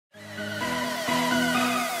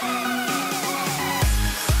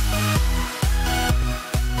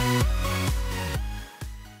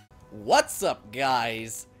What's up,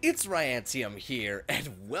 guys? It's Ryantium here, and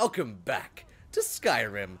welcome back to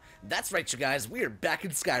Skyrim. That's right, you guys, we are back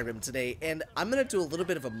in Skyrim today, and I'm gonna do a little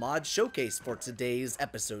bit of a mod showcase for today's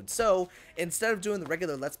episode. So, instead of doing the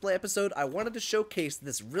regular Let's Play episode, I wanted to showcase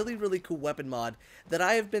this really cool weapon mod that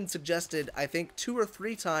I have been suggested, I think, 2 or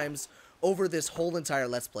 3 times over this whole entire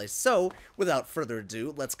Let's Play. So, without further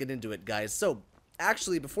ado, let's get into it, guys. So,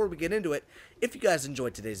 actually, before we get into it, if you guys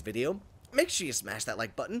enjoyed today's video, make sure you smash that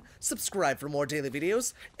like button, subscribe for more daily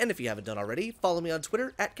videos, and if you haven't done already, follow me on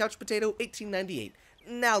Twitter at CouchPotato1898.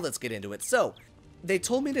 Now let's get into it. So, they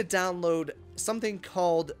told me to download something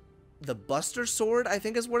called the Buster Sword, I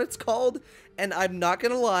think is what it's called, and I'm not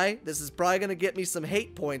gonna lie, this is probably gonna get me some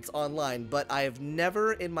hate points online, but I have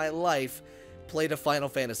never in my life played a Final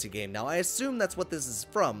Fantasy game. Now, I assume that's what this is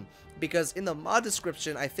from, because in the mod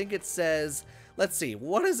description, I think it says... Let's see,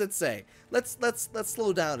 what does it say? Let's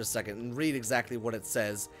slow down a second and read exactly what it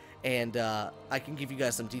says, and I can give you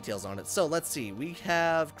guys some details on it. So let's see, we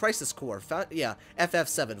have Crisis Core,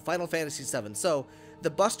 FF7, Final Fantasy 7. So the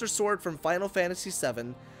Buster Sword from Final Fantasy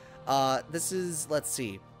 7. This is, let's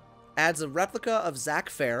see, adds a replica of Zack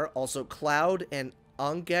Fair, also Cloud and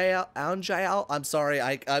Angael. I'm sorry,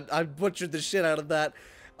 I butchered the shit out of that.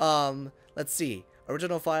 Let's see.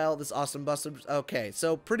 Original file, this awesome Buster. Okay,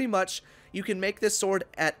 so pretty much you can make this sword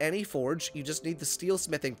at any forge. You just need the steel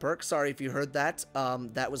smithing perk. Sorry if you heard that.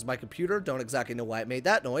 That was my computer. Don't exactly know why it made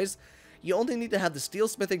that noise. You only need to have the steel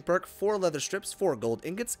smithing perk, 4 leather strips, 4 gold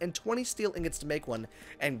ingots, and 20 steel ingots to make one.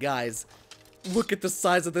 And guys, look at the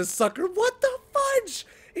size of this sucker. What the fudge?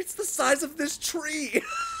 It's the size of this tree.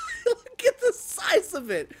 Look at the size of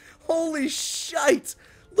it. Holy shite.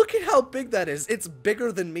 Look at how big that is. It's bigger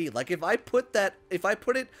than me. Like, if I put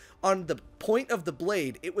it on the point of the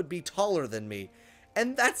blade, it would be taller than me.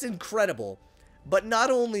 And that's incredible. But not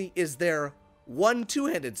only is there one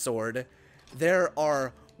two-handed sword, there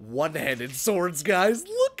are one-handed swords, guys.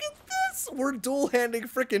 Look at this. We're dual-handing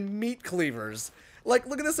freaking meat cleavers. Like,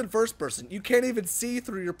 look at this in first person. You can't even see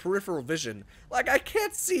through your peripheral vision. Like, I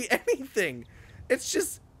can't see anything. It's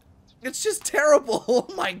just terrible. Oh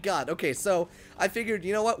my god. Okay, so I figured,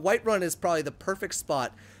 you know what? Whiterun is probably the perfect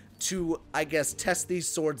spot to, I guess, test these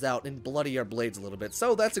swords out and bloody our blades a little bit.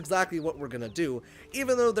 So that's exactly what we're gonna do.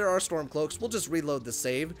 Even though there are Stormcloaks, we'll just reload the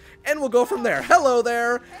save, and we'll go from there. Hello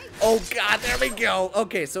there! Oh god, there we go!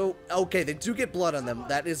 Okay, so, okay, they do get blood on them.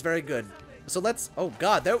 That is very good. So let's, oh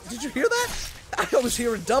god, did you hear that? I was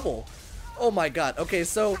hearing double. Oh my god. Okay,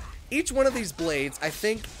 so... each one of these blades, I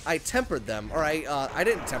think I tempered them, or I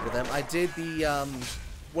didn't temper them. I did the,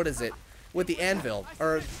 what is it? With the anvil,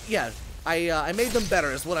 or, yeah, I made them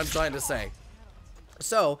better is what I'm trying to say.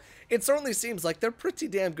 So, it certainly seems like they're pretty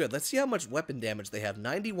damn good. Let's see how much weapon damage they have,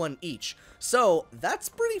 91 each. So, that's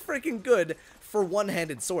pretty freaking good for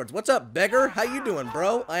one-handed swords. What's up, beggar? How you doing,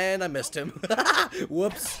 bro? And I missed him.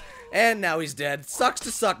 Whoops. And now he's dead. Sucks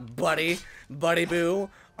to suck, buddy. Buddy boo.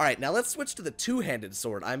 Alright, now let's switch to the two-handed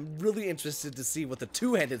sword. I'm really interested to see what the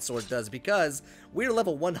two-handed sword does because we're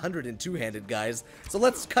level 100 in two-handed, guys. So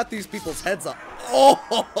let's cut these people's heads off.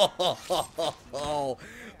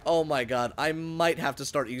 Oh my god. I might have to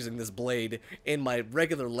start using this blade in my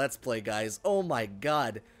regular Let's Play, guys. Oh my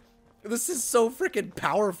god. This is so freaking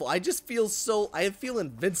powerful. I just feel I feel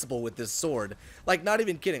invincible with this sword. Like, not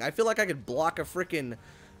even kidding. I feel like I could block a freaking...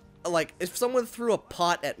 like, if someone threw a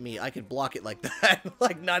pot at me, I could block it like that.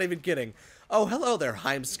 Like, not even kidding. Oh, hello there,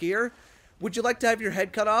 Heimskier. Would you like to have your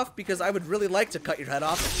head cut off? Because I would really like to cut your head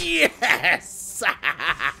off. Yes!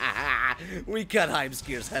 We cut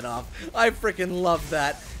Heimskier's head off. I freaking love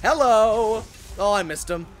that. Hello! Oh, I missed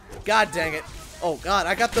him. God dang it. Oh, God,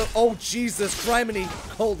 I got the... oh, Jesus, criminy.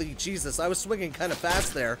 Holy Jesus, I was swinging kind of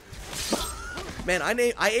fast there. Man,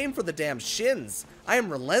 I aim for the damn shins. I am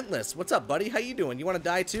relentless. What's up, buddy? How you doing? You want to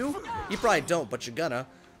die too? You probably don't, but you're gonna.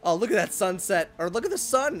 Oh, look at that sunset. Or look at the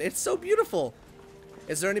sun. It's so beautiful.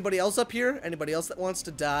 Is there anybody else up here? Anybody else that wants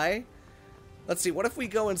to die? Let's see. What if we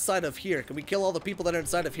go inside of here? Can we kill all the people that are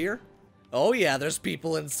inside of here? Oh, yeah. There's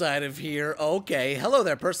people inside of here. Okay. Hello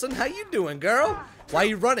there, person. How you doing, girl? Why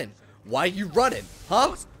you running? Why you running?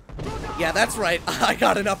 Huh? Yeah, that's right. I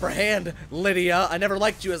got an upper hand, Lydia. I never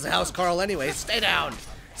liked you as a housecarl anyway. Stay down.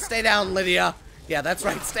 Stay down, Lydia. Yeah, that's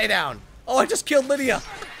right. Stay down. Oh, I just killed Lydia.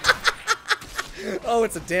 Oh,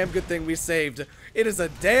 it's a damn good thing we saved. It is a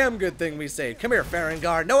damn good thing we saved. Come here,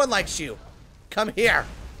 Farengar. No one likes you. Come here.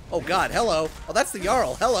 Oh, God. Hello. Oh, that's the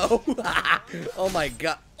Jarl. Hello. Oh, my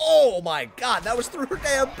God. Oh, my God. That was through her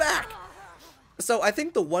damn back. So, I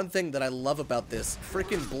think the one thing that I love about this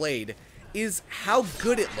freaking blade is how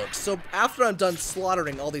good it looks. So, after I'm done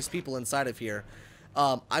slaughtering all these people inside of here,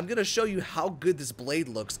 I'm gonna show you how good this blade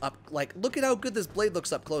looks up. Like, look at how good this blade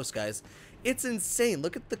looks up close, guys. It's insane.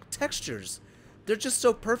 Look at the textures. They're just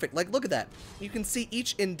so perfect. Like, look at that. You can see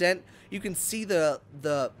each indent. You can see the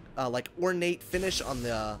like ornate finish on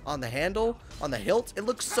the handle, on the hilt. It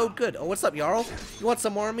looks so good. Oh, what's up, Jarl? You want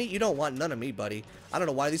some more of me? You don't want none of me, buddy. I don't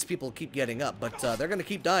know why these people keep getting up, but they're gonna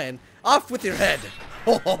keep dying. Off with your head!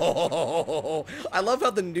 I love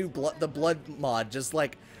how the blood mod just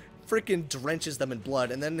like freaking drenches them in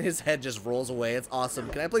blood, and then his head just rolls away. It's awesome.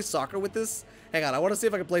 Can I play soccer with this? Hang on, I want to see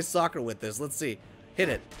if I can play soccer with this. Let's see. Hit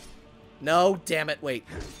it. No, damn it. Wait.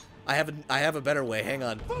 I have a better way. Hang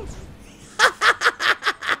on.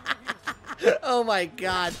 Oh my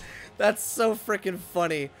god. That's so freaking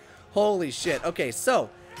funny. Holy shit. Okay, so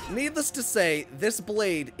needless to say, this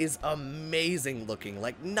blade is amazing looking.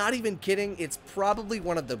 Like, not even kidding, it's probably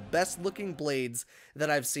one of the best looking blades that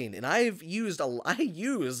I've seen. And I use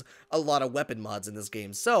a lot of weapon mods in this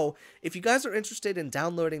game. So, if you guys are interested in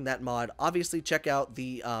downloading that mod, obviously check out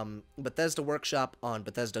the Bethesda Workshop on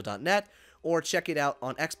Bethesda.net, or check it out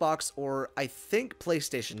on Xbox, or I think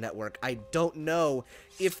PlayStation Network. I don't know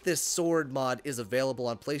if this sword mod is available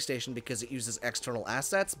on PlayStation because it uses external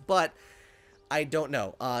assets, but I don't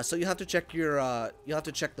know. So you'll have to check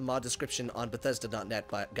the mod description on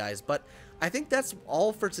Bethesda.net, guys. But I think that's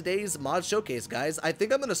all for today's mod showcase, guys. I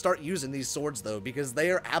think I'm gonna start using these swords though, because they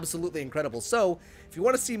are absolutely incredible. So if you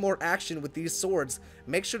want to see more action with these swords,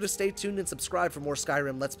 make sure to stay tuned and subscribe for more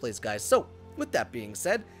Skyrim Let's Plays, guys. So with that being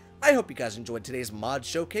said, I hope you guys enjoyed today's mod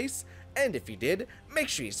showcase, and if you did, make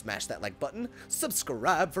sure you smash that like button,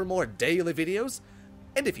 subscribe for more daily videos,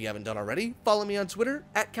 and if you haven't done already, follow me on Twitter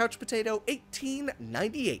at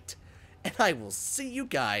CouchPotato1898, and I will see you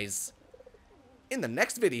guys in the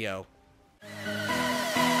next video.